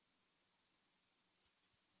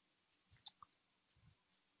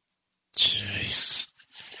 Jeez.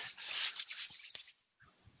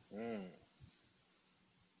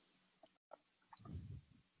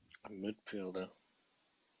 A midfielder.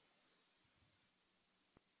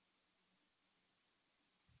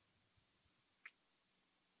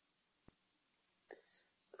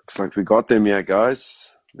 Looks like we got them here, guys.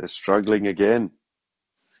 They're struggling again.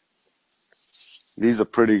 These are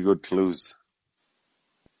pretty good clues.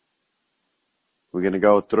 We're going to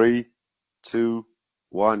go 3, 2,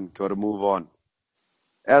 1. Got to move on.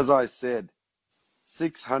 As I said,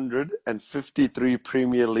 653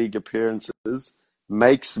 Premier League appearances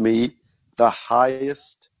makes me the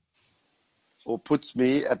highest, or puts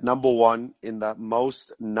me at number 1 in the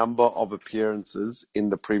most number of appearances in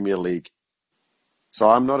the Premier League. So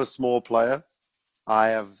I'm not a small player. I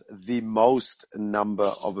have the most number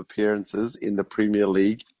of appearances in the Premier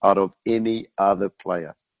League out of any other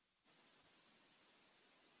player.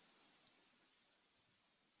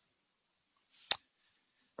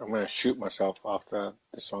 I'm going to shoot myself after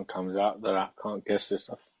this one comes out that I can't guess this.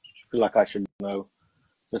 I feel like I should know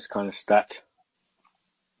this kind of stat.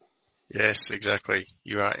 Yes, exactly.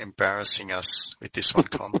 You are embarrassing us with this one,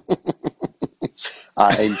 Con.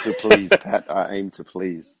 I aim to please, Pat. I aim to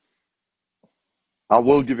please. I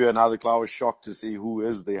will give you another clue. I was shocked to see who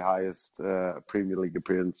is the highest Premier League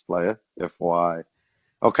appearance player, FYI.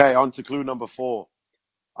 Okay, on to clue number 4.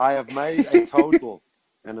 I have made a total,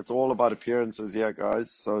 and it's all about appearances here, guys,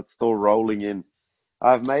 so it's still rolling in.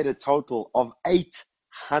 I've made a total of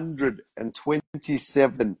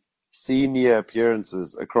 827 senior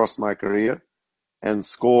appearances across my career and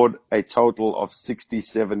scored a total of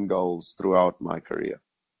 67 goals throughout my career.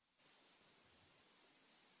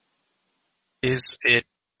 Is it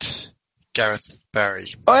Gareth Barry?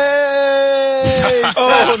 Hey!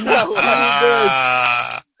 Oh,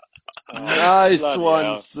 no. Nice bloody one,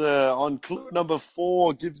 hell. sir. On clue number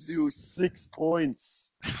 4 gives you 6 points.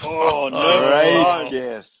 Oh, no. Great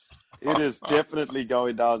guess. It is definitely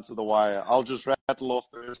going down to the wire. I'll just rattle off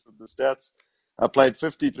the rest of the stats. I played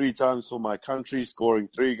 53 times for my country, scoring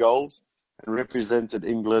 3 goals, and represented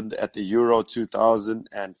England at the Euro 2000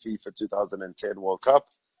 and FIFA 2010 World Cup.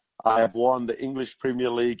 I have won the English Premier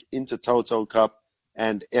League, Intertoto Cup,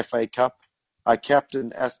 and FA Cup. I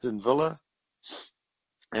captained Aston Villa,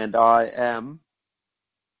 and I am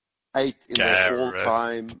 8 in their Gareth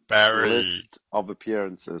all-time Barry. list of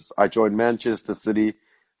appearances. I joined Manchester City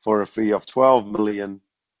for a fee of 12 million,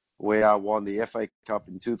 where I won the FA Cup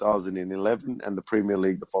in 2011 and the Premier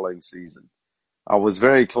League the following season. I was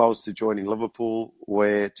very close to joining Liverpool,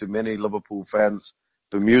 where to many Liverpool fans'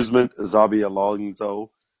 bemusement, Xabi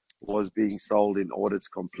Alonso was being sold in order to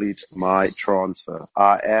complete my transfer.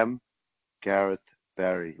 I am Gareth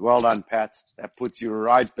Barry. Well done, Pat. That puts you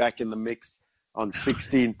right back in the mix on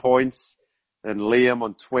 16 points and Liam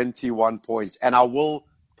on 21 points. And I will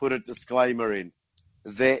put a disclaimer in.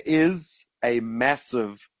 There is a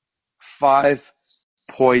massive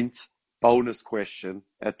 5-point bonus question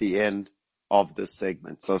at the end of this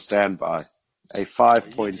segment. So stand by. A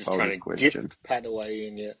 5-point bonus question. Get Pat away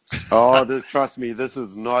in yet. Trust me, this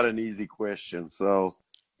is not an easy question. So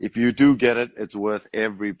if you do get it, it's worth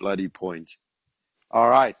every bloody point. All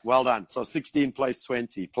right, well done. So 16 plays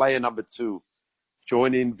 20. Player number 2.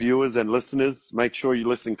 Join in, viewers and listeners. Make sure you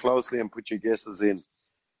listen closely and put your guesses in.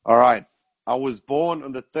 All right. I was born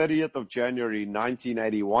on the 30th of January,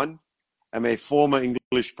 1981. I'm a former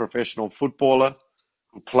English professional footballer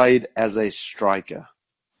who played as a striker.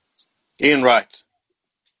 Ian Wright.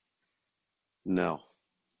 No.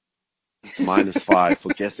 It's -5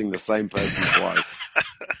 for guessing the same person twice.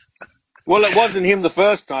 Well, it wasn't him the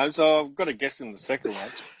first time, so I've got to guess him the second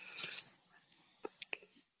one.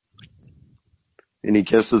 Any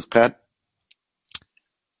guesses, Pat?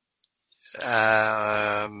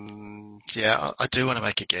 Yeah, I do want to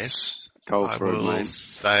make a guess. Go I for it, will mate.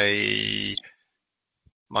 say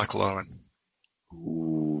Michael Owen.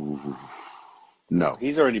 Ooh. No.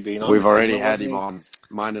 He's already been on. We've already had him on.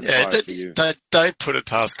 -5 for you. Don't put it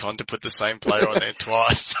past Con to put the same player on there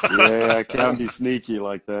twice. Yeah, I can be sneaky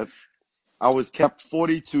like that. I was capped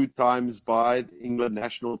 42 times by the England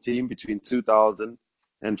national team between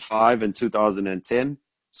 2005 and 2010,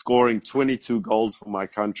 scoring 22 goals for my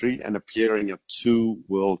country and appearing at 2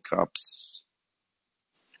 World Cups.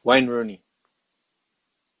 Wayne Rooney.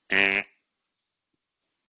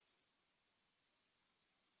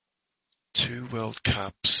 2 World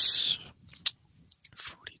Cups.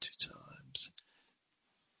 42 times.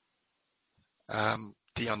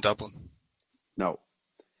 Dion Dublin. No.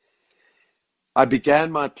 I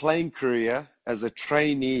began my playing career as a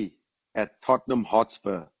trainee at Tottenham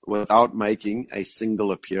Hotspur without making a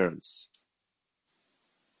single appearance.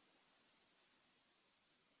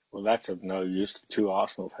 Well, that's of no use to 2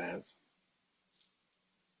 Arsenal fans.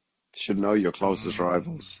 Should know your closest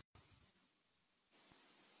rivals.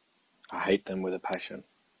 I hate them with a passion.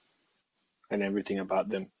 And everything about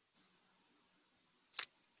them.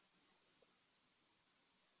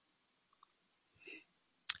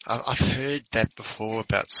 I've heard that before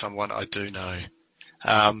about someone I do know.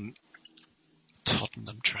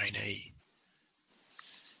 Tottenham trainee.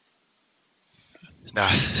 No,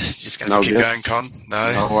 just going to keep going, Con.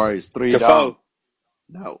 No worries. 3 Defoe. down.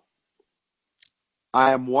 No.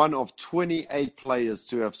 I am one of 28 players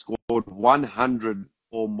to have scored 100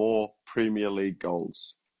 or more Premier League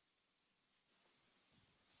goals.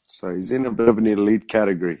 So he's in a bit of an elite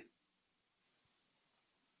category.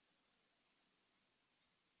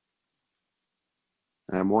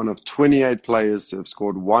 I am one of 28 players to have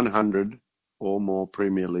scored 100 or more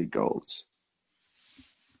Premier League goals.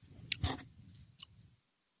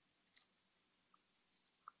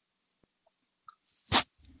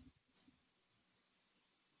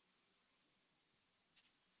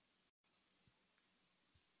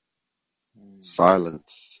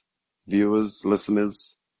 Silence. Viewers,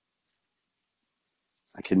 listeners,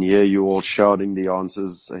 I can hear you all shouting the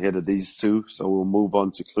answers ahead of these two, so we'll move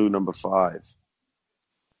on to clue number 5.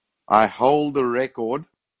 I hold the record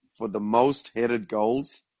for the most headed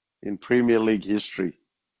goals in Premier League history.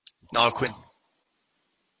 Niall Quinn.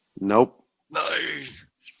 Nope. No.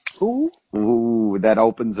 Who? Ooh, that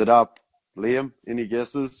opens it up. Liam, any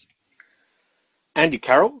guesses? Andy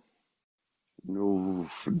Carroll? Ooh,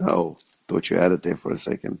 no. Thought you had it there for a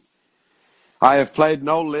second. I have played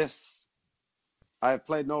no less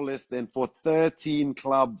than for 13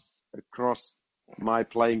 clubs across my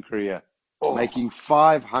playing career, making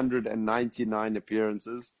 599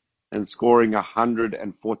 appearances and scoring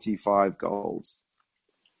 145 goals.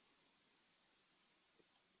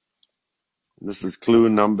 This is clue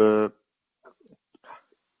number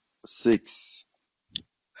 6.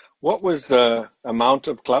 What was the amount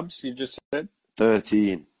of clubs you just said?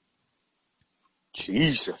 13.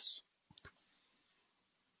 Jesus.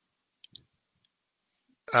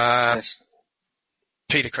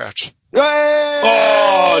 Peter Crouch. Hey!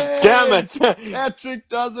 Oh, damn it. Patrick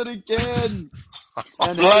does it again.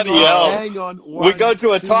 And Bloody hell. Hang on. 1, we go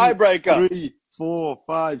to a 2, tiebreaker. 3, 4,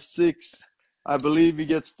 5, 6. I believe he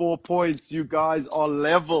gets 4 points. You guys are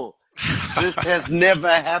level. This has never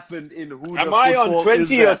happened in Who Am the I Football on 20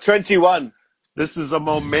 Is or That? 21? This is a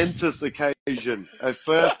momentous occasion. A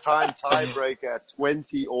first-time tiebreaker at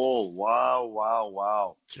 20 all. Wow, wow,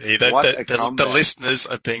 wow. Gee, What a the comeback. listeners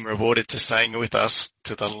are being rewarded to staying with us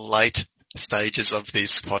to the late stages of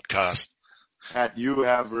this podcast. Pat, you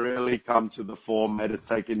have really come to the form. It has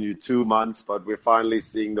taken you 2 months, but we're finally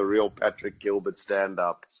seeing the real Patrick Gilbert stand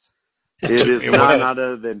up. It is none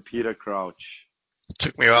other than Peter Crouch.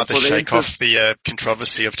 Took me a while to shake off the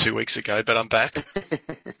controversy of 2 weeks ago, but I'm back.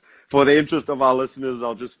 For the interest of our listeners,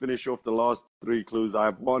 I'll just finish off the last 3 clues.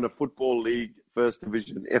 I've won a Football League First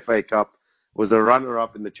Division FA Cup, was a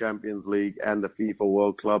runner-up in the Champions League and the FIFA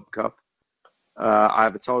World Club Cup. I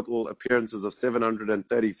have a total appearances of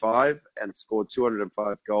 735 and scored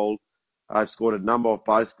 205 goals. I've scored a number of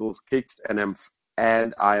bicycles kicked and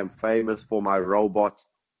I am famous for my robot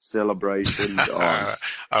celebration.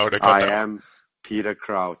 I am Peter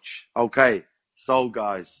Crouch. Okay, so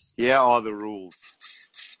guys, here are the rules.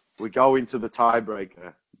 We go into the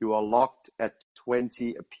tiebreaker. You are locked at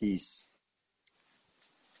 20 apiece.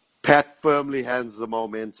 Pat firmly hands the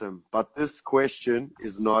momentum, but this question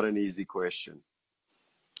is not an easy question.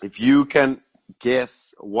 If you can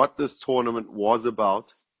guess what this tournament was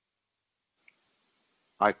about,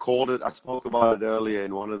 I spoke about it earlier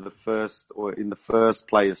in one of the first, or in the first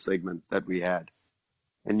player segment that we had.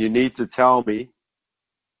 And you need to tell me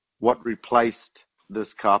what replaced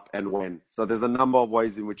this cup and when. So there's a number of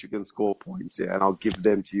ways in which you can score points here, and I'll give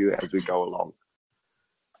them to you as we go along.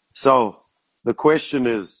 So the question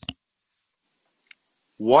is,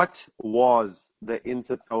 what was the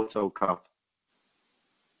Intertoto Cup?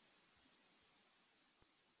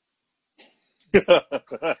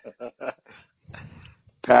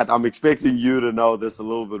 Pat, I'm expecting you to know this a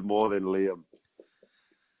little bit more than Liam.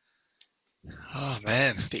 Oh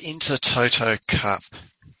man, the Intertoto Cup.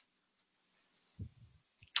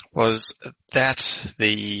 Was that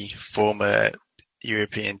the former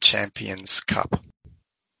European Champions Cup?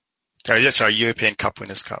 Oh, yes, sorry, European Cup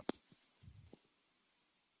Winners' Cup.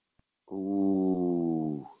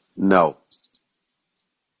 Ooh, no.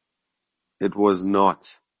 It was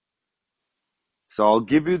not. So I'll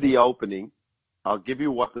give you the opening. I'll give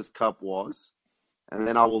you what this cup was, and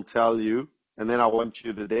then I will tell you, and then I want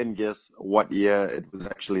you to then guess what year it was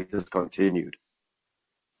actually discontinued.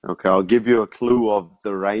 Okay, I'll give you a clue of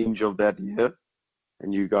the range of that year,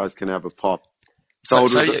 and you guys can have a pop. So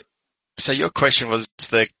your question was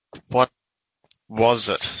what was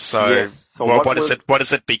it? So, yes. So what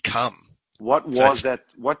does it become? What was that?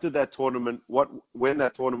 What did that tournament? When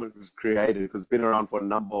that tournament was created? Because it's been around for a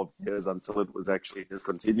number of years until it was actually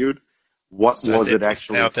discontinued. What was it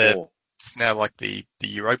actually for? It's now like the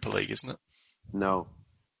Europa League, isn't it? No,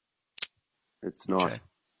 it's not. Okay.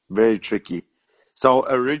 Very tricky. So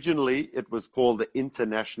originally it was called the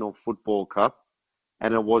International Football Cup,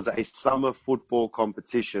 and it was a summer football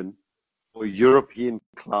competition for European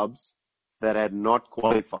clubs that had not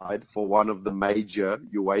qualified for one of the major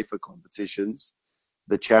UEFA competitions,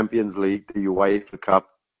 the Champions League, the UEFA Cup,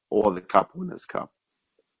 or the Cup Winners' Cup.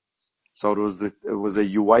 So it was a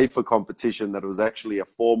UEFA competition that was actually a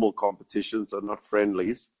formal competition, so not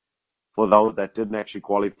friendlies, for those that didn't actually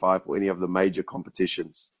qualify for any of the major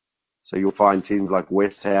competitions. So you'll find teams like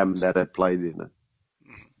West Ham that had played in it.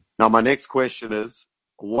 Now my next question is,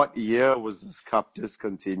 what year was this cup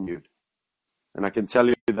discontinued? And I can tell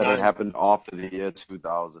you that it happened after the year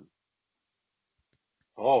 2000.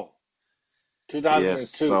 Oh, 2002. Yes,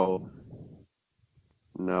 so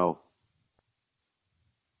no.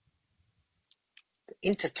 The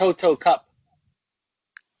Intertoto Cup.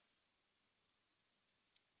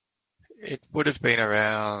 It would have been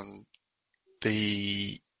around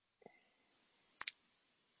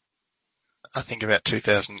I think about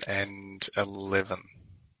 2011.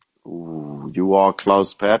 Ooh, you are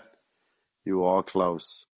close, Pat. You are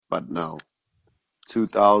close, but no.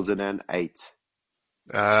 2008.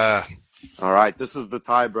 All right, this is the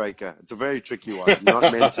tiebreaker. It's a very tricky one,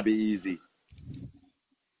 not meant to be easy.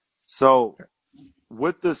 So,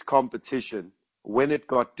 with this competition, when it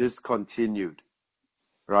got discontinued,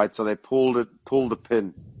 right? So they pulled the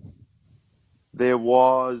pin. It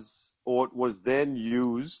was then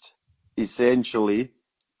used essentially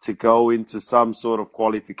to go into some sort of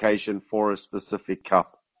qualification for a specific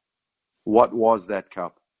cup. What was that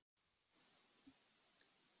cup?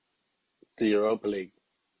 The Europa League.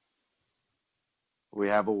 We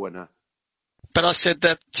have a winner. But I said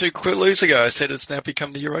that 2 clues ago. I said it's now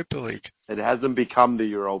become the Europa League. It hasn't become the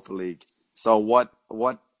Europa League. So what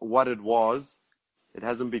it was It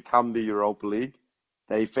hasn't become the Europa League.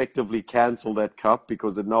 They effectively cancelled that cup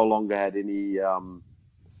because it no longer had any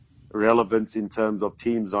relevance in terms of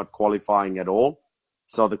teams not qualifying at all.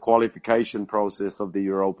 So the qualification process of the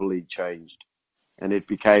Europa League changed, and it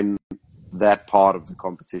became that part of the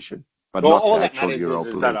competition, but not all the that actual matters Europa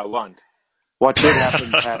is League. that I won. What did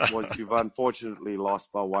happen, Pat, was you've unfortunately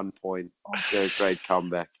lost by 1 point after a great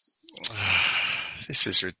comeback. This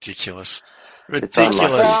is ridiculous. It's The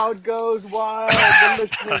unlucky. crowd goes wild. The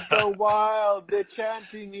listeners go wild. They're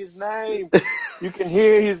chanting his name. You can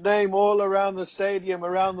hear his name all around the stadium,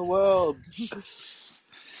 around the world.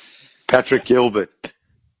 Patrick Gilbert.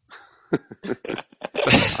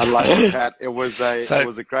 Unlucky, Pat. It was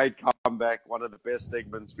a great comeback. One of the best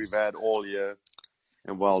segments we've had all year.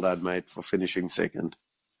 And well done, mate, for finishing second.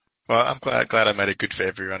 Well, I'm glad I made it good for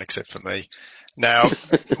everyone except for me. Now,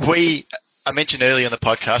 I mentioned earlier in the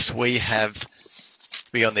podcast,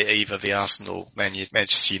 we're on the eve of the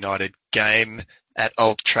Arsenal-Manchester United game at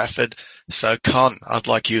Old Trafford. So, Con, I'd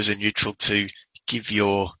like you as a neutral to give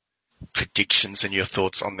your predictions and your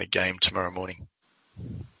thoughts on the game tomorrow morning.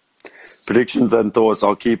 Predictions and thoughts,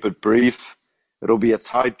 I'll keep it brief. It'll be a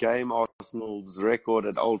tight game. Arsenal's record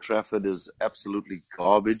at Old Trafford is absolutely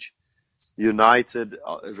garbage. United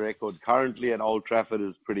record currently at Old Trafford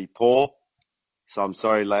is pretty poor. So I'm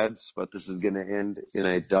sorry, lads, but this is going to end in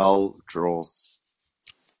a dull draw.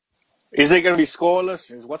 Is it going to be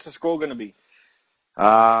scoreless? What's the score going to be?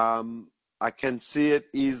 I can see it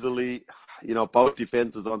easily. You know, both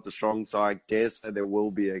defenses on the strong side. Dare say there will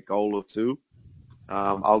be a goal or two.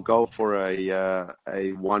 I'll go for a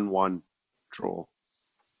 1-1 draw.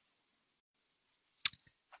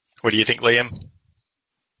 What do you think, Liam?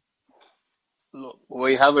 Look,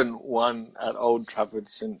 we haven't won at Old Trafford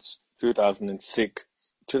since 2006.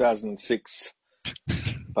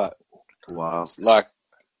 But wow, like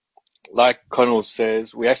Connell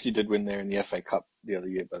says, we actually did win there in the FA Cup the other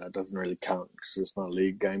year, but that doesn't really count because it's not a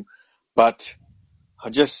league game. But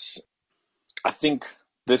I think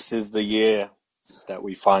this is the year that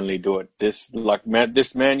we finally do it. This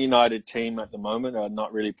Man United team at the moment are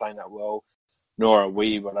not really playing that well, nor are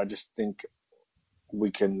we. But I just think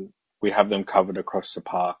we have them covered across the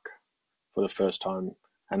park for the first time,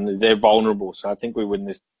 and they're vulnerable. So I think we win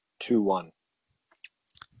this 2-1.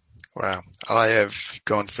 Wow, I have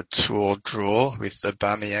gone for 2-2 draw with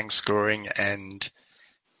Aubameyang scoring and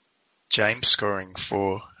James scoring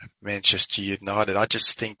for Manchester United. I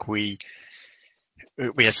just think we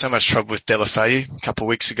had so much trouble with Deulofeu a couple of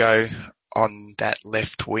weeks ago on that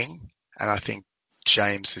left wing, and I think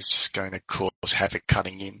James is just going to cause havoc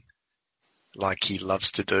cutting in like he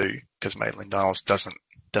loves to do, because Maitland-Niles doesn't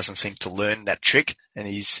seem to learn that trick, and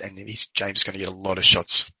James going to get a lot of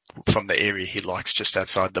shots from the area he likes, just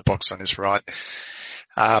outside the box on his right.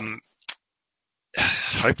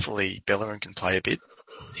 Hopefully Bellerin can play a bit.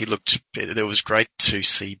 It was great to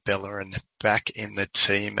see Bellerin back in the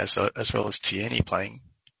team as well as Tierney playing.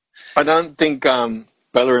 I don't think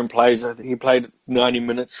Bellerin plays. I think he played 90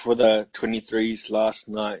 minutes for the 23s last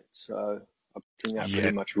night, so I think that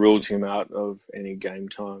pretty much rules him out of any game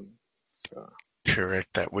time. So.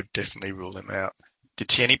 Correct, that would definitely rule him out. Did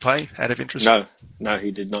Tierney play out of interest? No,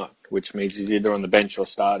 he did not, which means he's either on the bench or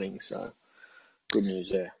starting, so good news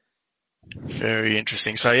there. Very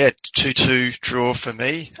interesting. So, 2-2 draw for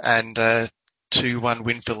me and 2-1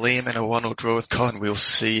 win for Liam and a 1-1 draw with Colin. We'll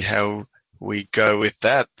see how we go with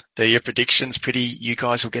that. They're your predictions. You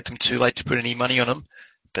guys will get them too late to put any money on them,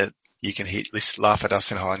 but you can laugh at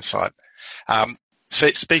us in hindsight. So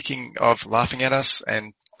speaking of laughing at us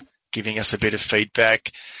and giving us a bit of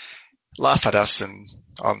feedback, laugh at us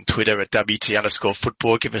on Twitter at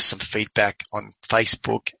WT_football. Give us some feedback on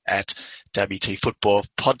Facebook at WT Football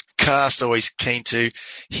Podcast. Always keen to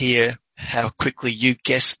hear how quickly you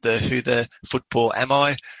guess who the football am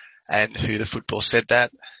I and who the football said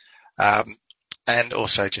that. And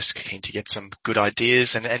also just keen to get some good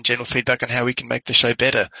ideas and general feedback on how we can make the show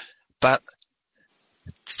better. But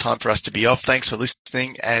it's time for us to be off. Thanks for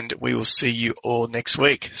listening, and we will see you all next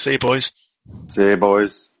week. See you, boys. See you,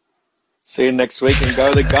 boys. See you next week, and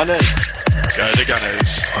go the Gunners. Go the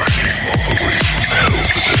Gunners. I came all the way from hell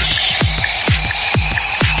for this.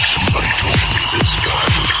 Somebody told me this guy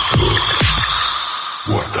was good.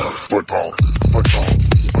 What the football? What?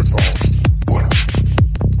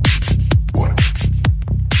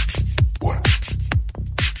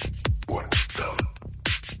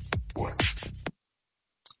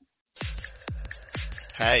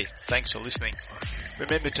 Hey, thanks for listening.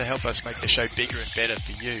 Remember to help us make the show bigger and better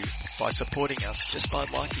for you by supporting us just by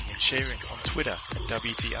liking and sharing on Twitter at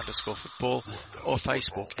WT_football or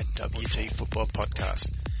Facebook at WT Football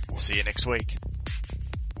Podcast. See you next week.